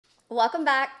Welcome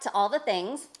back to All the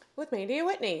Things with Mandy and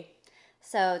Whitney.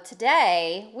 So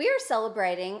today we are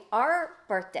celebrating our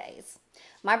birthdays.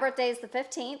 My birthday is the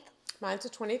 15th. Mine's the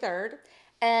 23rd.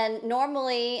 And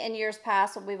normally in years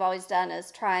past, what we've always done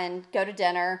is try and go to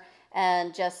dinner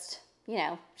and just,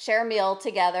 share a meal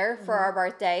together for our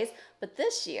birthdays. But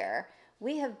this year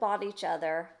we have bought each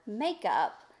other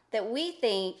makeup that we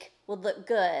think would look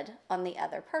good on the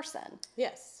other person.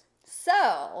 Yes.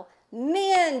 So,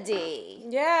 Mandy.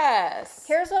 Yes.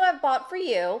 Here's what I've bought for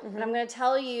you, and I'm going to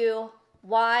tell you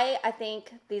why I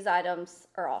think these items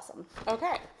are awesome.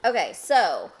 Okay. Okay,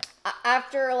 so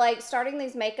after starting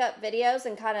these makeup videos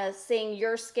and kind of seeing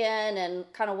your skin and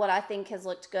kind of what I think has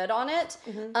looked good on it,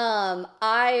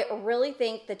 I really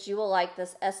think that you will like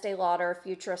this Estee Lauder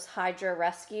Futurist Hydra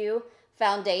Rescue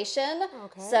Foundation.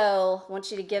 Okay. So I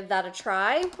want you to give that a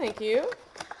try. Thank you.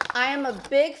 I am a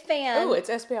big fan. Oh, it's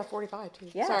SPF 45 too.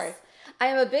 Yes. Sorry. I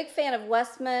am a big fan of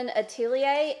Westman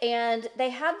Atelier, and they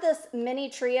had this mini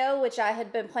trio, which I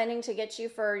had been planning to get you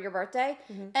for your birthday,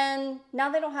 and now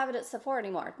they don't have it at Sephora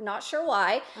anymore. Not sure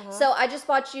why. So I just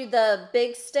bought you the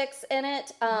big sticks in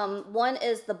it. One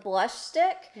is the blush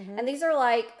stick, and these are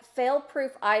like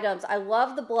fail-proof items. I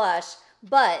love the blush,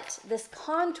 but this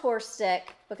contour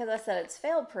stick, because I said it's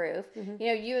fail-proof,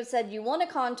 you had said you want to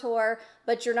contour,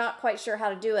 but you're not quite sure how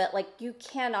to do it. Like, you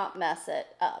cannot mess it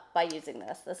up by using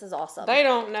this. This is awesome. They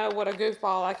don't know what a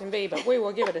goofball I can be, but we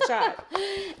will give it a shot.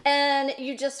 And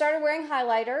you just started wearing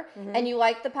highlighter, and you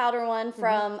like the powder one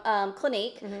from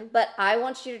Clinique, but I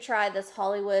want you to try this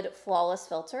Hollywood Flawless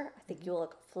Filter. I think you'll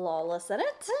look flawless in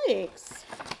it. Thanks.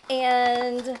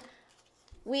 And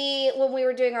when we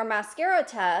were doing our mascara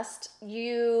test,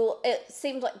 it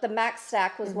seemed like the Max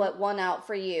Stack was what won out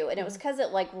for you. And it was because it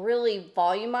really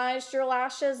volumized your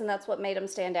lashes, and that's what made them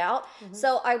stand out.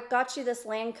 So I got you this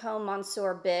Lancome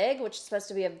Monsieur Big, which is supposed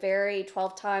to be a very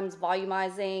 12 times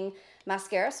volumizing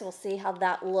mascara. So we'll see how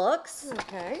that looks.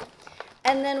 Okay.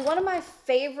 And then one of my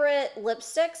favorite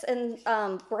lipsticks and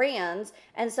brands,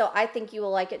 and so I think you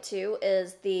will like it too,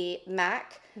 is the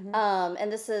MAC.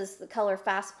 And this is the color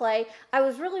Fast Play. I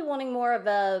was really wanting more of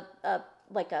a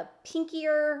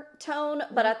pinkier tone,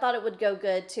 but I thought it would go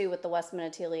good too with the Westman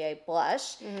Atelier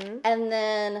blush. And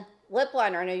then lip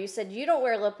liner. I know you said you don't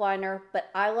wear lip liner,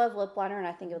 but I love lip liner, and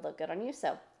I think it would look good on you.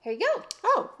 So here you go.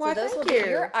 Oh, well, so those will thank you. be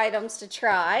your items to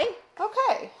try.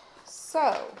 Okay.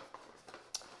 So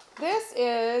this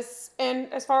is,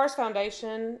 and as far as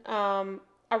foundation,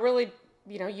 I really,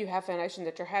 you have foundation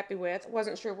that you're happy with.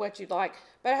 Wasn't sure what you'd like,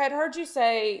 but I had heard you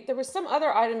say there was some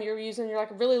other item you were using. You're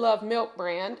like, I really love Milk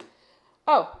brand.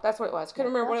 Oh, that's what it was.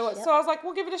 Couldn't remember what it was. Yep. So I was like,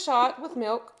 we'll give it a shot with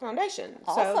Milk foundation.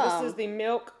 Awesome. So this is the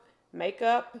Milk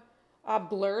Makeup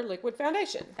Blur Liquid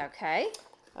Foundation. Okay.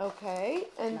 Okay,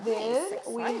 and Nice. then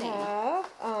Exciting. we have,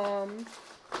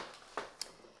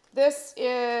 this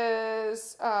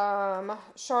is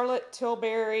Charlotte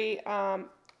Tilbury,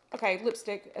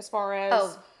 lipstick as far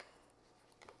as,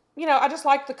 I just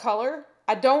like the color.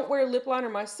 I don't wear lip liner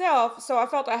myself, so I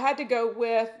felt I had to go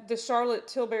with the Charlotte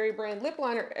Tilbury brand lip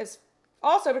liner as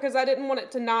also because I didn't want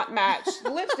it to not match the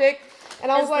lipstick. And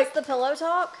I was like, is this the Pillow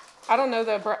Talk? I don't know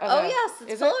the brand. Oh, yes,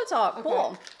 it's Pillow Talk. Okay.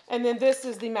 Cool. And then this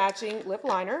is the matching lip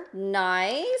liner.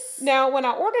 Nice. Now, when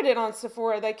I ordered it on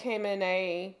Sephora, they came in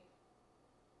a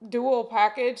dual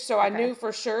package, so I knew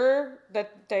for sure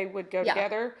that they would go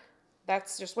together.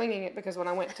 That's just winging it because when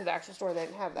I went to the actual store, they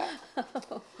didn't have that.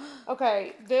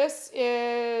 Okay, this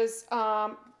is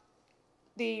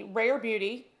the Rare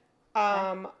Beauty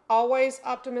Always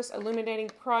Optimist Illuminating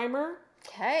Primer.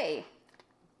 Okay.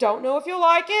 Don't know if you'll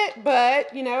like it, but,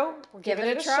 we're giving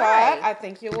it a try. shot. I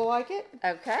think you will like it.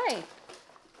 Okay.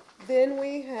 Then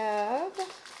we have,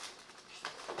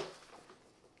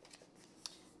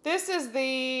 this is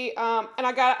the, and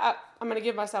I'm going to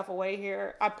give myself away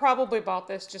here. I probably bought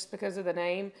this just because of the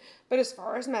name, but as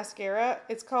far as mascara,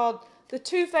 it's called the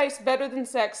Too Faced Better Than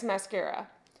Sex Mascara.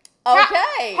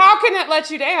 Okay. How can it let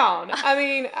you down? I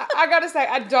mean, I got to say,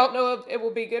 I don't know if it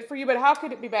will be good for you, but how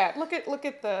could it be bad? Look at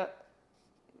the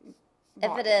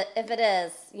bottom. If it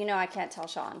is, I can't tell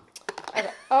Sean.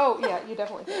 Okay. Oh, yeah, you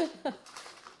definitely can.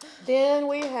 Then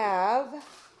we have,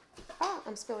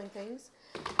 I'm spilling things.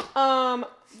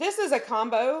 This is a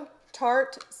combo,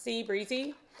 Tarte Sea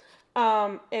Breezy.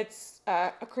 It's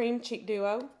a cream cheek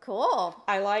duo. Cool.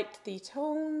 I liked the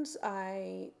tones.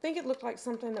 I think it looked like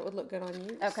something that would look good on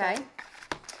you. Okay. So.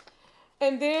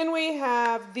 And then we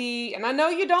have and I know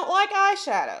you don't like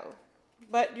eyeshadow,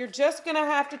 but you're just going to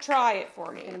have to try it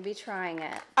for me. I'm going to be trying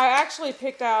it. I actually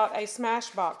picked out a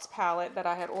Smashbox palette that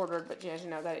I had ordered, but as you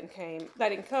know, that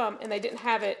didn't come, and they didn't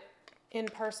have it in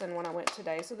person when I went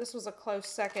today. So this was a close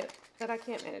second that I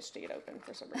can't manage to get open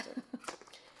for some reason.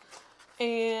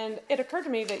 And it occurred to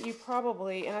me that you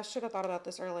probably, and I should have thought about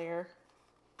this earlier.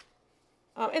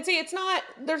 And see, it's not,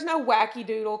 there's no wacky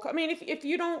doodle. I mean, if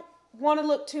you don't want to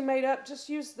look too made up, just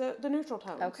use the neutral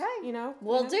tones. Okay. You know?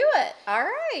 We'll do it. All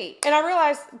right. And I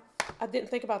realized, I didn't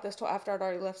think about this till after I'd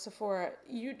already left Sephora.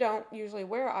 You don't usually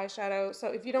wear eyeshadow. So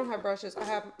if you don't have brushes, I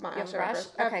have my eyeshadow brush.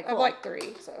 Okay, cool. I have like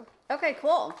 3, so. Okay,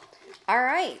 cool. All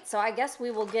right. So I guess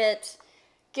we will get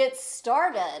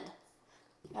started.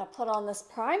 Gotta put on this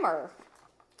primer.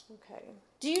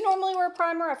 Do you normally wear a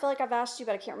primer? I feel like I've asked you,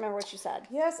 but I can't remember what you said.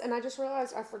 Yes, and I just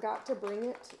realized I forgot to bring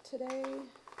it today.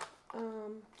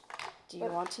 Do you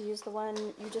want to use the one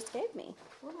you just gave me?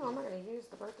 Well, no, I'm not going to use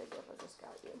the birthday gift I just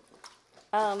got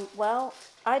you. Well,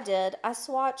 I did. I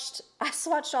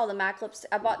swatched all the MAC lips.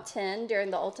 I bought 10 during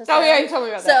the Ulta sale. Oh, yeah, you told me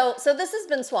about that. So this has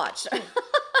been swatched.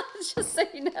 Just so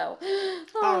you know. I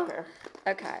don't care.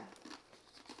 Okay.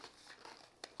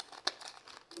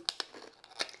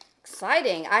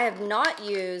 Exciting. I have not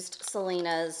used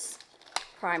Selena's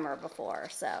primer before,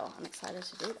 so I'm excited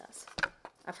to do this.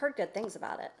 I've heard good things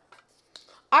about it.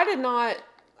 I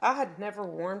had never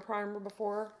worn primer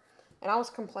before, and I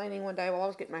was complaining one day while I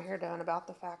was getting my hair done about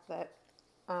the fact that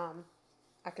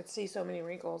I could see so many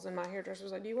wrinkles, and my hairdresser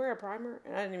was like, do you wear a primer?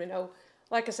 And I didn't even know.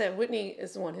 Like I said, Whitney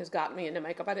is the one who's gotten me into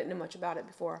makeup. I didn't know much about it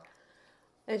before.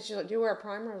 And she's like, do you wear a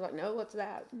primer? I was like, no, what's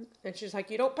that? And she's like,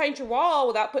 you don't paint your wall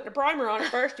without putting a primer on it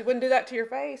first. You wouldn't do that to your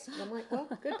face. And I'm like, well,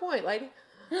 good point, lady.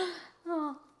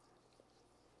 Oh.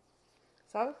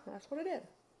 So that's what I did.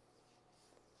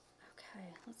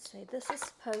 Okay, let's see. This is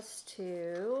supposed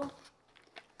to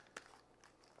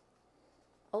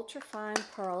ultra-fine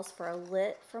pearls for a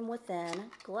lit from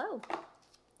within glow.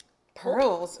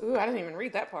 Pearls? Ooh, I didn't even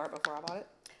read that part before I bought it.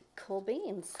 Cool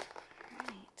beans. All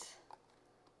right.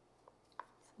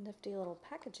 Nifty little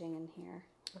packaging in here.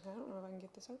 Okay, I don't know if I can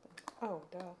get this open. Oh,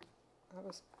 duh. I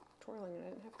was twirling and I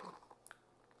didn't have to.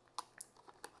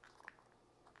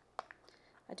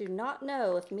 I do not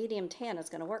know if medium tan is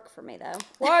going to work for me, though.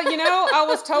 Well, you know, I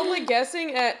was totally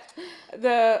guessing at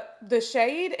the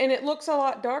shade, and it looks a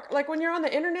lot dark. Like, when you're on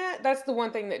the internet, that's the one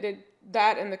thing that did,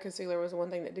 that and the concealer was the one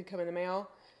thing that did come in the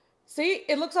mail. See,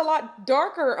 it looks a lot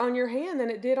darker on your hand than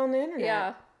it did on the internet.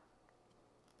 Yeah.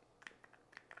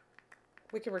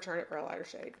 We can return it for a lighter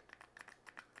shade.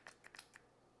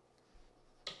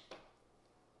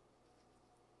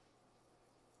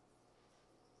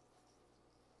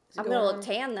 I'm going to look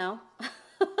tan, though.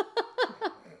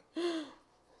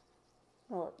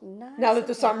 Well, nice. Now that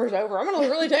the summer's over, I'm going to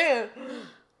look really tan.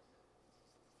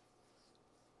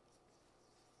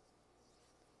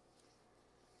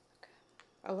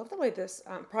 I love the way this,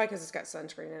 probably because it's got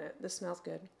sunscreen in it. This smells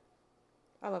good.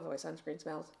 I love the way sunscreen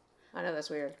smells. I know that's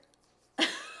weird.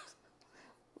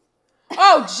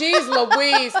 Oh, geez,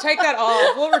 Louise. Take that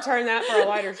off. We'll return that for a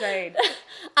lighter shade.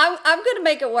 I'm going to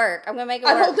make it work. I'm going to make it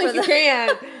work. I don't think you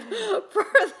can. For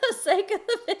the sake of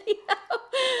the video.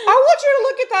 I want you to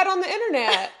look at that on the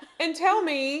internet and tell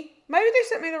me, maybe they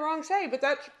sent me the wrong shade, but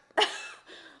that's...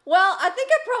 Well, I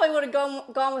think I probably would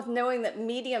have gone with knowing that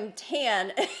medium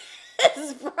tan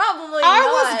is probably I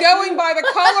was going by the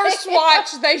color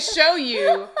swatch they show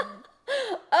you.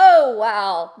 Oh,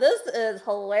 wow. This is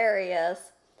hilarious.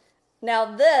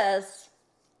 Now this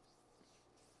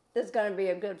is going to be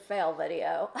a good fail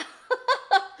video.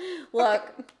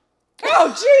 Look.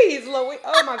 Oh, jeez, Louie.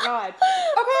 Oh, my God. Okay,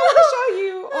 I want to show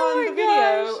you on the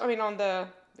video. Gosh. I mean, on the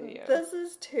video. This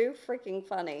is too freaking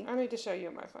funny. I need to show you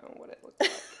on my phone what it looks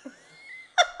like.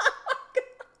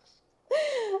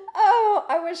 Oh,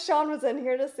 I wish Sean was in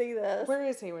here to see this. Where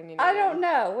is he when you need I don't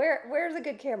know. Where's a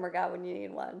good camera guy when you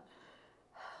need one?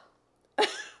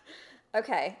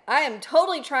 Okay, I am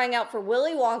totally trying out for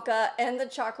Willy Wonka and the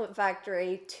Chocolate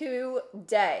Factory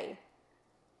today.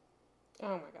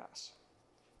 Oh my gosh.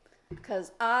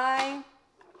 Because I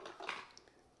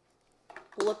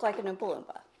look like an Oompa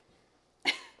Loompa.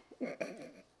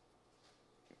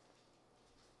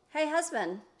 Hey,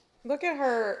 husband. Look at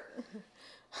her.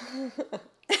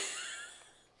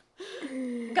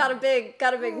 Got a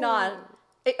big nod.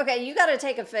 Okay, you got to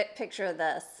take a picture of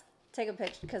this. Take a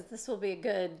picture because this will be a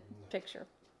good picture.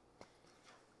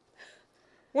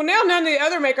 Well, now none of the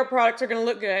other makeup products are going to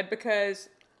look good because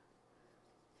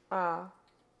oh,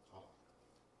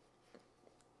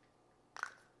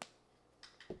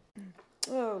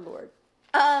 Lord.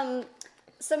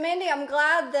 So Mandy, I'm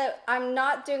glad that I'm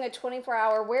not doing a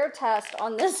 24-hour wear test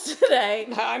on this today.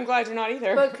 I'm glad you're not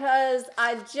either. Because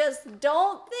I just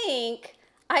don't think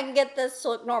I can get this to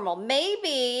look normal.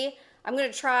 Maybe I'm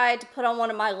going to try to put on one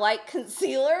of my light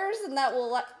concealers, and that will...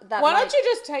 Why don't you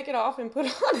just take it off and put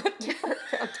on a different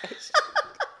foundation?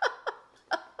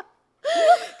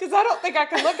 Because I don't think I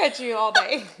can look at you all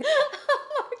day.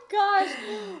 Oh, my gosh.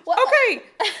 Well, okay.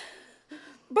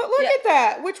 But look at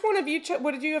that. Which one of you,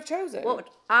 what did you have chosen? Well,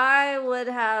 I would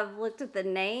have looked at the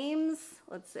names.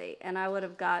 Let's see. And I would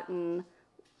have gotten...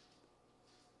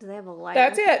 Do they have a light?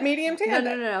 That's it. Medium tan.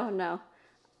 No.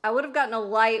 I would have gotten a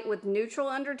light with neutral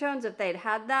undertones if they'd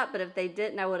had that, but if they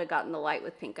didn't, I would have gotten the light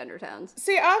with pink undertones.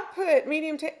 See, I put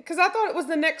medium tan because I thought it was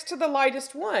the next to the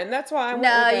lightest one. That's why I went with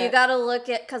that. You got to look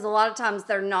at, because a lot of times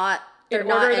they're not in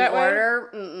order.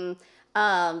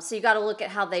 So you got to look at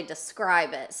how they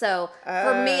describe it. So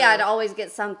for me, I'd always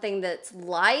get something that's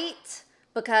light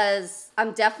because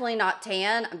I'm definitely not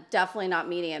tan. I'm definitely not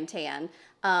medium tan.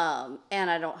 And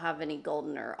I don't have any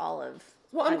golden or olive.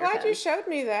 Well, I'm glad you showed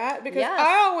me that because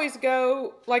I always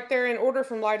go like they're in order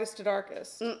from lightest to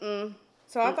darkest. So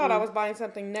I thought I was buying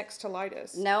something next to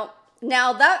lightest. No.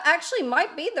 Now that actually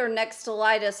might be their next to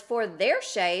lightest for their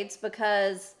shades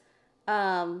because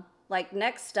like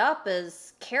next up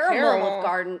is caramel with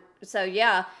garden. So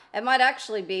yeah, it might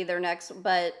actually be their next,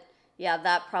 but yeah,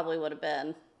 that probably would have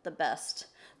been the best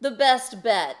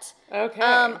bet. Okay.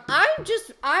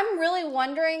 I'm really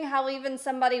wondering how even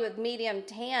somebody with medium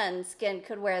tan skin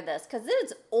could wear this because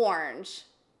it's orange.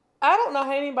 I don't know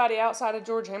how anybody outside of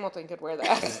George Hamilton could wear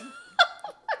that.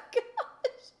 Oh my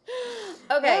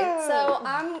gosh. Okay, so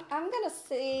I'm gonna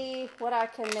see what I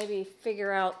can maybe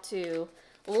figure out to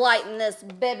lighten this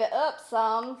baby up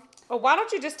some. Well, why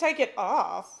don't you just take it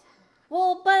off?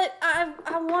 Well, but I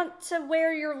want to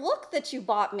wear your look that you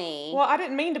bought me. Well, I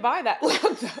didn't mean to buy that look.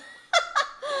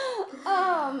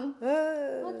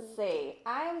 Let's see.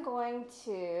 I'm going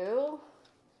to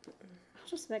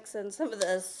just mix in some of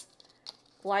this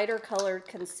lighter colored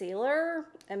concealer,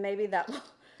 and maybe that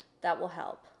will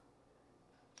help.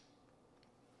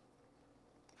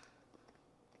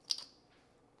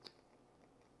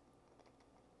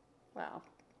 Wow.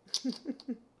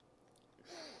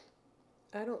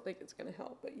 I don't think it's going to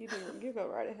help, but you go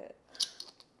right ahead.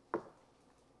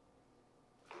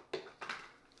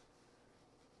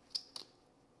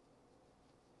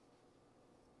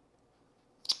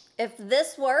 If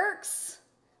this works,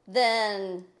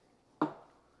 then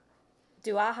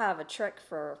do I have a trick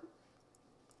for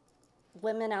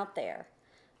women out there?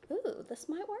 Ooh, this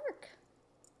might work.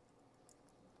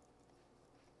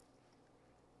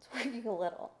 It's working a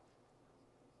little.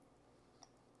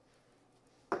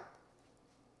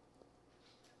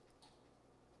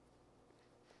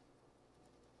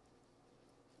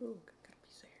 Ooh, got a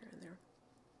piece of hair in there.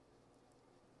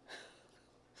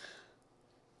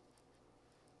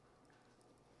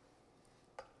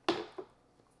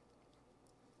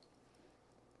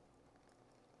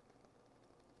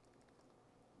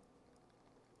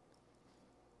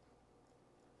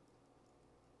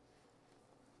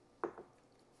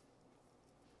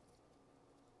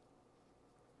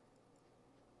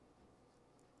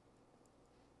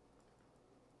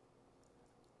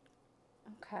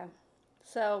 Okay,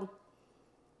 so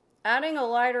adding a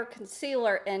lighter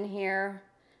concealer in here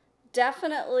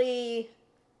definitely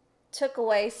took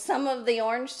away some of the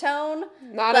orange tone.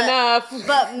 Not enough.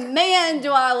 But man,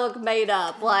 do I look made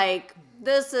up. Like,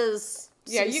 this is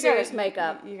serious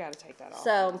makeup. You gotta take that off.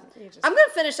 So, I'm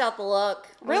gonna finish out the look.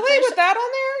 Really? With that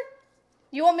on there?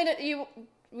 You want me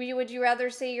to, would you rather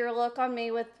see your look on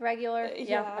me with regular?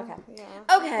 Yeah. Okay.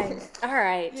 Yeah. Okay. All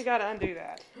right. You gotta undo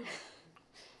that.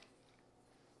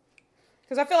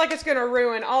 Because I feel like it's going to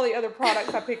ruin all the other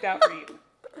products I picked out for you.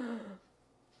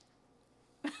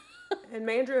 And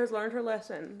Mandrew has learned her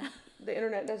lesson. The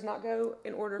internet does not go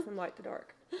in order from light to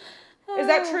dark. Is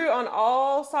that true on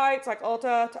all sites, like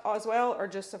Ulta as well, or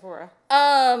just Sephora?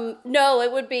 No,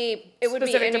 it would be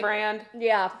specific to brand.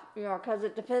 Yeah, because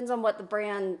it depends on what the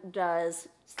brand does.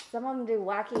 Some of them do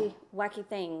wacky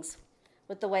things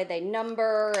with the way they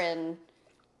number and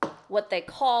what they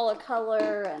call a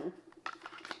color, and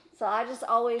so I just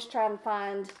always try and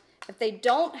find, if they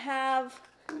don't have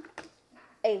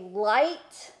a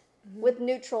light with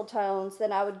neutral tones,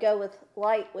 then I would go with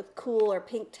light with cool or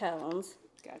pink tones.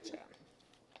 Gotcha.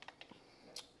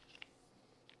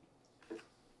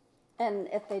 And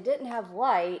if they didn't have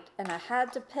light and I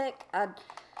had to pick, I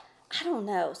don't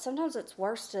know. Sometimes it's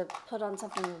worse to put on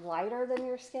something lighter than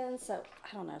your skin. So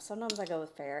I don't know. Sometimes I go with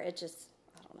fair. I don't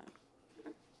know.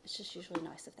 It's just usually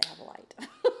nice if they have a light.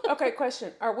 Okay,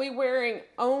 question. Are we wearing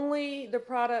only the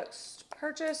products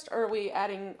purchased, or are we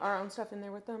adding our own stuff in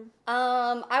there with them?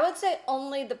 I would say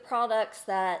only the products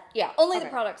that, the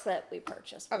products that we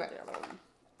purchased. Okay.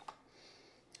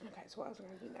 Okay, so what else am I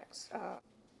going to do next?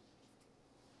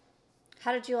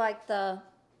 How did you like the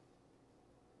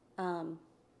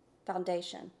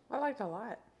foundation? I liked it a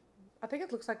lot. I think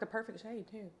it looks like the perfect shade,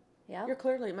 too. Yeah. You're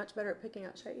clearly much better at picking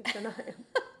out shades than I am.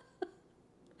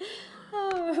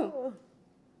 Oh.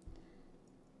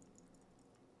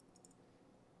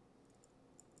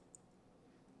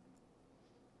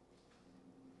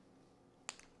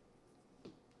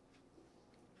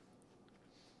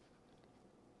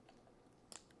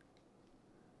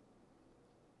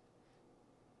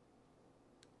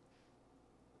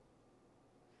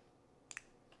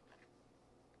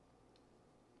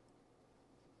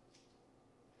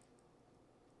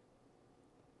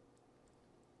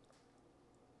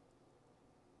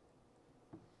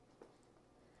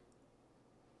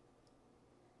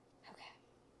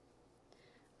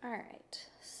 All right,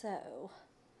 so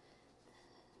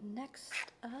next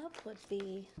up would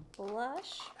be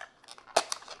blush.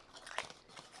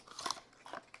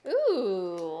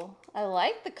 Ooh, I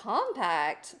like the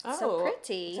compact. It's so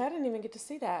pretty. So I didn't even get to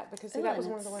see that because that was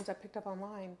one of the ones I picked up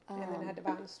online and then had to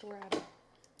buy in the store at it.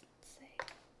 Let's see.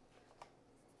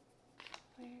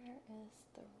 Where is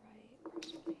the right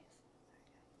brush,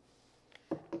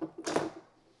 please?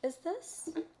 Is this?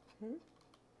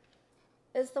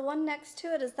 Is the one next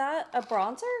to it, is that a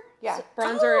bronzer? Yeah,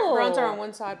 bronzer on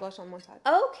one side, blush on one side.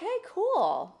 Okay,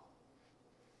 cool.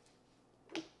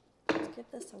 Let's give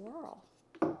this a whirl.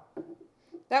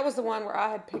 That was the one where I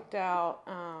had picked out,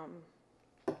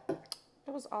 it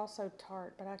was also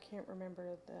Tarte, but I can't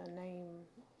remember the name.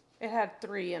 It had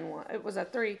 3 in one. It was a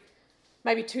 3,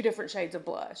 maybe 2 different shades of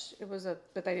blush.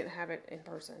 But they didn't have it in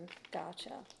person.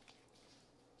 Gotcha.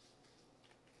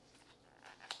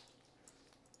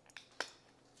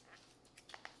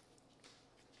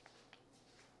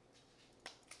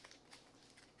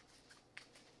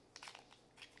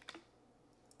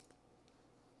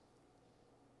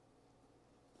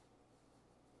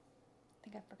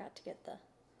 I forgot to get the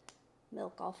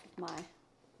milk off of my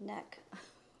neck.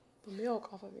 The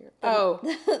milk off of your...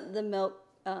 The milk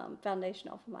foundation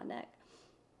off of my neck.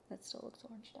 That still looks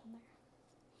orange down there.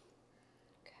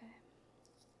 Okay.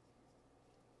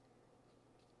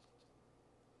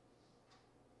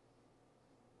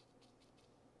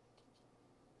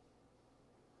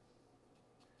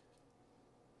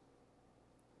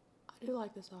 I do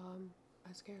like this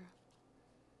mascara.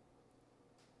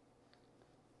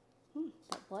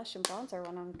 That blush and bronzer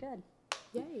went on good.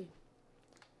 Yay. Put a little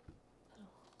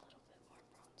bit more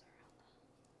bronzer around the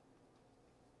perimeter.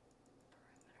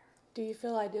 Do you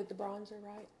feel I did the bronzer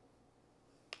right?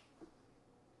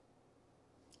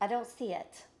 I don't see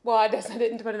it. Well, I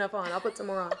didn't put enough on. I'll put some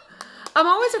more on. I'm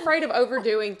always afraid of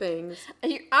overdoing things. I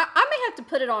may have to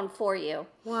put it on for you.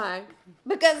 Why?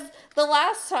 Because the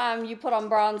last time you put on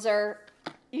bronzer,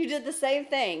 you did the same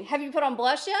thing. Have you put on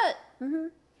blush yet? Mm-hmm.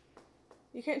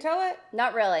 You can't tell it?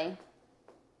 Not really.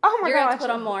 Oh my gosh. You're going to put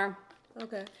on more.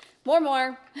 Okay.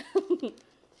 More.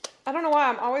 I don't know why.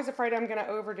 I'm always afraid I'm going to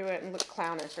overdo it and look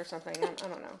clownish or something. I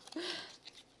don't know.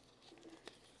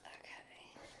 Okay.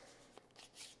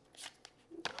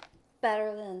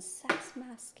 Better than Sex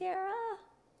Mascara.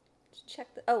 Just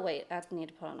check the... Oh, wait. I need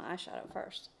to put on eyeshadow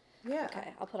first. Yeah. Okay.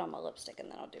 I'll put on my lipstick and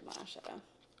then I'll do my eyeshadow.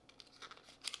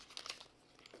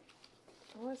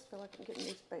 I always feel like I'm getting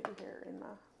this baby hair in my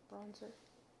bronzer.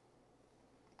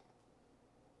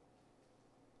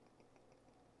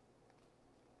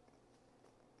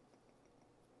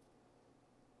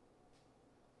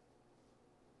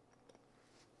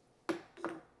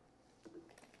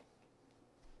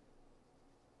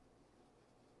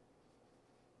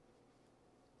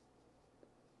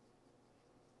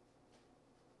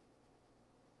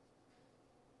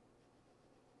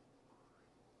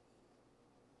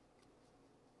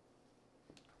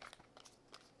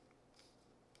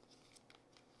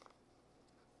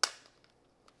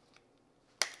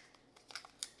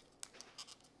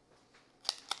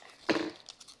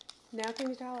 Now can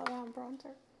you tell about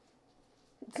bronzer?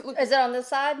 Is it on this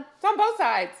side? It's on both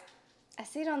sides. I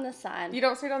see it on this side. You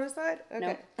don't see it on this side?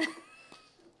 Okay. Nope.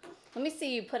 Let me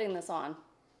see you putting this on.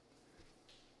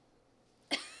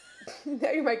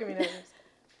 Now you're making me nervous.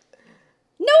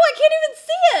 No, I can't even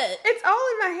see it. It's all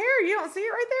in my hair. You don't see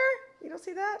it right there? You don't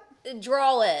see that?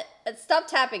 Draw it. Stop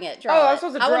tapping it. Draw it. I'm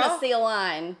supposed to draw? I want to see a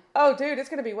line. Oh, dude, it's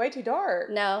going to be way too dark.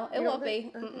 No, it won't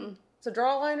be. Okay. So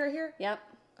draw a line right here? Yep.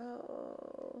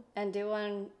 Oh. And do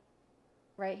one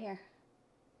right here.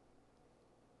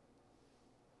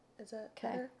 Is that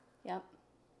better? Yep.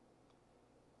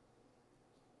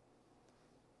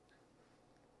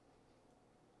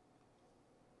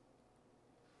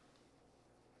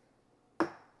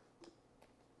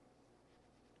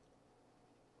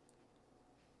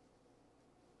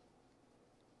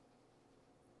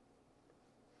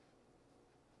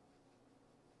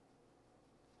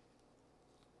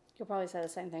 You'll probably say the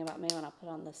same thing about me when I put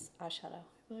on this eyeshadow.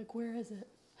 Like, where is it?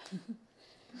 Okay.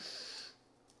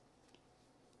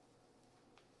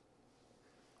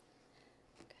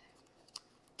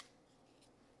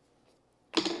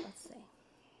 Let's see.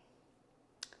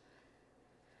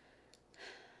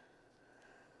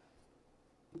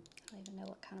 I don't even know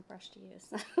what kind of brush to use.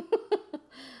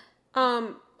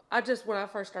 When I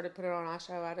first started putting on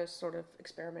eyeshadow, I just sort of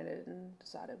experimented and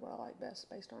decided what I like best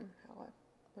based on how I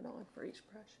put on for each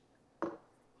brush.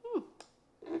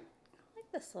 I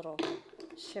like this little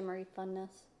shimmery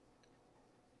funness.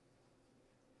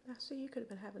 I see you could have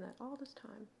been having that all this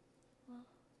time. Well,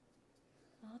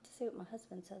 I'll have to see what my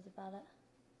husband says about it.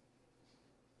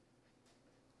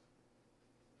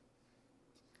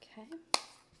 Okay.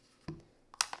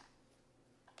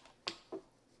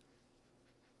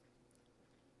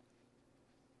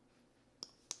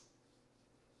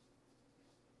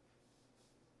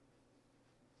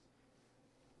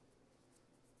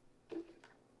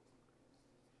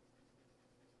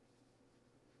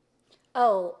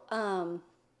 Oh, oh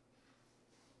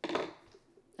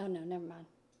no, never mind.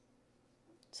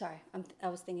 Sorry, I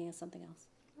was thinking of something else.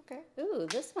 Okay. Ooh,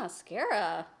 this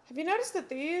mascara. Have you noticed that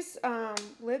these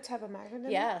lids have a magnet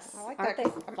in Yes. them? I like Aren't that. they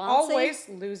 'Cause I'm fancy? always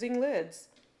losing lids.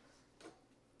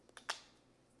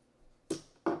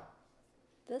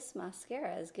 This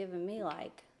mascara is giving me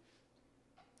like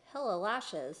hella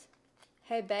lashes.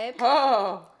 Hey, babe.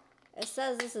 Oh. It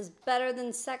says this is better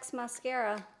than Sex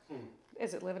mascara.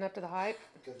 Is it living up to the hype?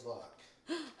 Good luck.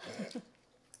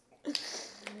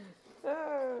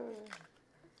 Oh.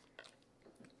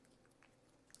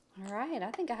 All right,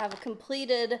 I think I have a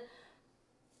completed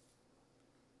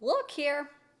look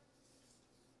here.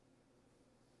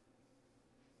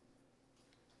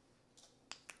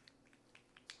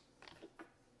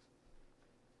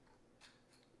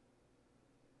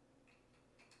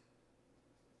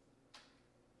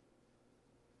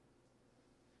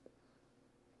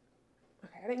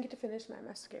 I didn't get to finish my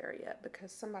mascara yet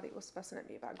because somebody was fussing at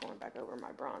me about going back over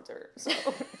my bronzer. So,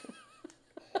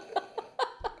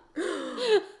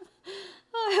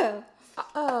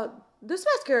 this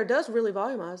mascara does really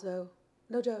volumize, though.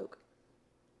 No joke.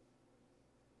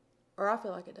 Or I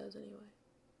feel like it does anyway.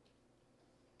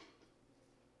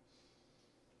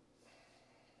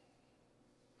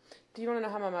 Do you want to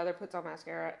know how my mother puts on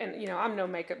mascara? And, you know, I'm no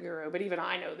makeup guru, but even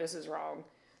I know this is wrong.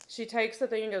 She takes the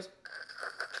thing and goes...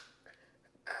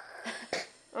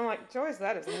 I'm like, Joyce,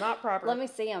 that is not proper. Let me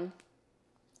see them.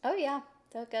 Oh, yeah.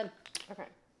 They're good. Okay.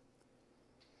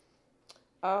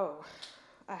 Oh,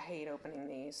 I hate opening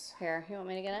these. Here, you want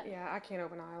me to get it? Yeah, I can't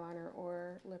open eyeliner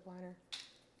or lip liner.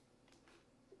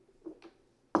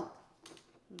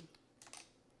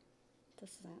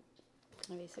 This isn't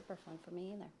going to be super fun for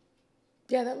me either.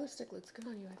 Yeah, that lipstick looks good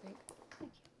on you, I think. Thank you.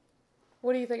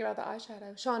 What do you think about the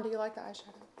eyeshadow? Sean, do you like the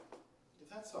eyeshadow?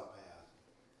 That's not bad.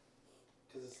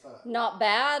 Because it's not... Not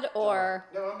bad, or...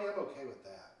 Dark. No, I mean, I'm okay with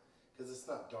that. Because it's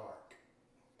not dark.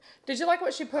 Did you like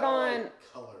what she put on?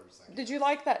 Like colors. Did you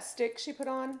like that stick she put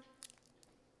on?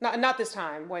 Not this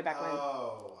time, way back when. Oh,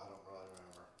 I don't really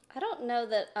remember. I don't know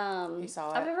that You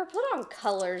saw I've it. ever put on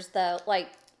colors, though. Like,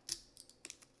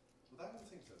 Well, that one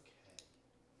seems okay.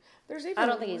 There's even I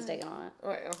don't think he's taking on it.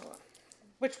 Wait, hold on.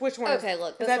 Which one? Okay,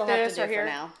 look, is this will that have this to right do for here?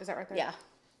 now. Is that right there? Yeah.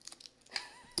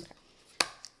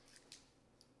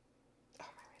 Oh,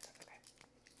 my razor. Okay.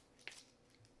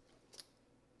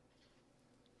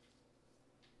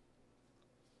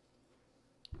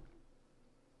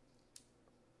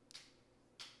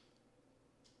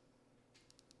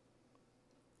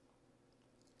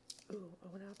 Ooh, I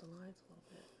went out the lines a little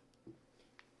bit.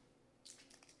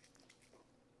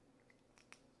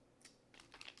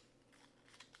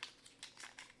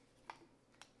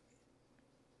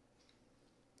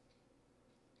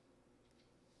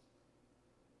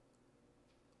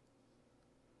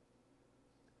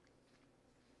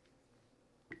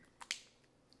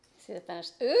 See the finish.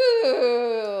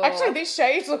 Ooh. Actually, these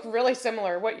shades look really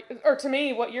similar. To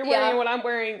me, what you're wearing and what I'm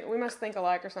wearing, we must think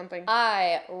alike or something.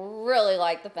 I really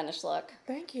like the finished look.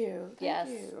 Thank you. Yes.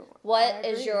 Thank you. What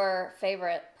is your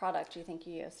favorite product you think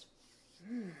you used?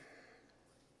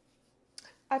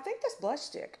 I think this blush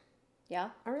stick. Yeah?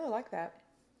 I really like that.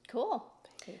 Cool.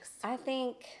 Thanks. I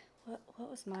think, what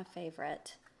was my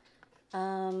favorite?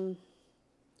 You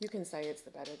can say it's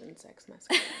the Better Than Sex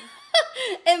mascara.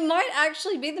 It might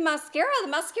actually be the mascara. The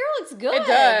mascara looks good. It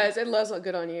does. It does look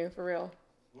good on you, for real.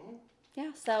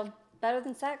 Yeah, so Better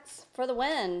Than Sex for the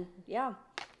win. Yeah.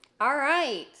 All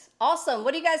right. Awesome.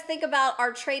 What do you guys think about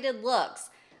our traded looks?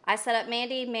 I set up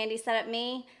Mandy. Mandy set up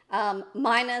me.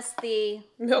 Minus the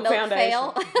milk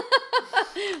fail.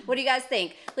 What do you guys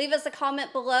think? Leave us a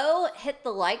comment below. Hit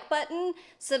the like button.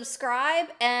 Subscribe.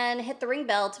 And hit the ring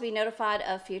bell to be notified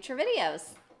of future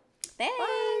videos. Thanks.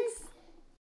 Bye.